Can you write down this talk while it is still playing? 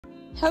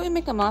Help me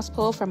make a moss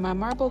pole for my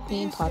marble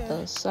queen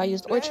pothos. So I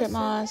used orchard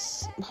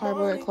moss,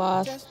 hardwood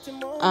cloth.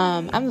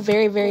 I'm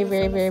very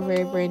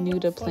new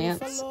to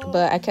plants,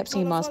 but I kept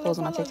seeing moss poles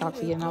on my TikTok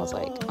feed, and I was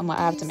like, I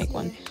have to make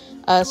one.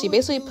 So you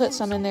basically put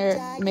some in there,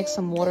 mix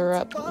some water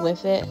up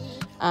with it.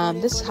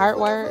 This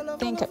hardwire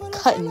thing kept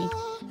cutting me.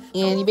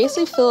 And you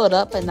basically fill it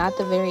up, but not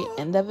the very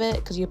end of it,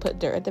 because you put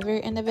dirt at the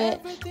very end of it.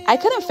 I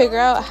couldn't figure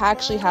out how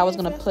I was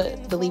going to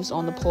put the leaves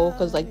on the pole,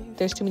 because like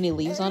there's too many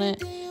leaves on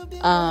it.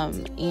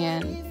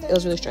 And it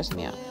was really stressing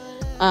me out.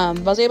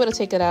 But I was able to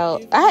take it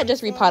out. I had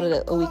just repotted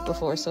it a week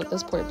before, so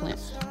this poor plant.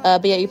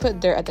 But yeah, you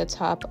put dirt at the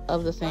top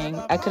of the thing.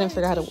 I couldn't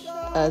figure out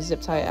how to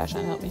zip tie it.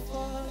 Ashton helped me.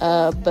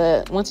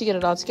 But once you get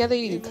it all together,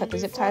 you cut the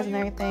zip ties and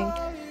everything.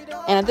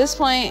 And at this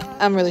point,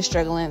 I'm really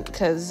struggling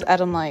because I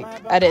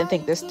didn't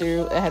think this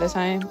through ahead of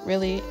time,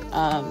 really.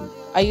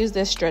 I used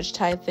this stretch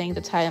tie thing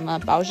to tie them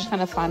up. I was just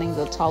kind of finding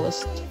the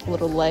tallest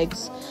little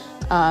legs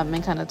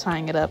and kind of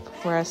tying it up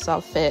where I saw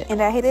fit.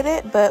 And I hated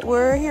it, but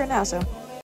we're here now, so.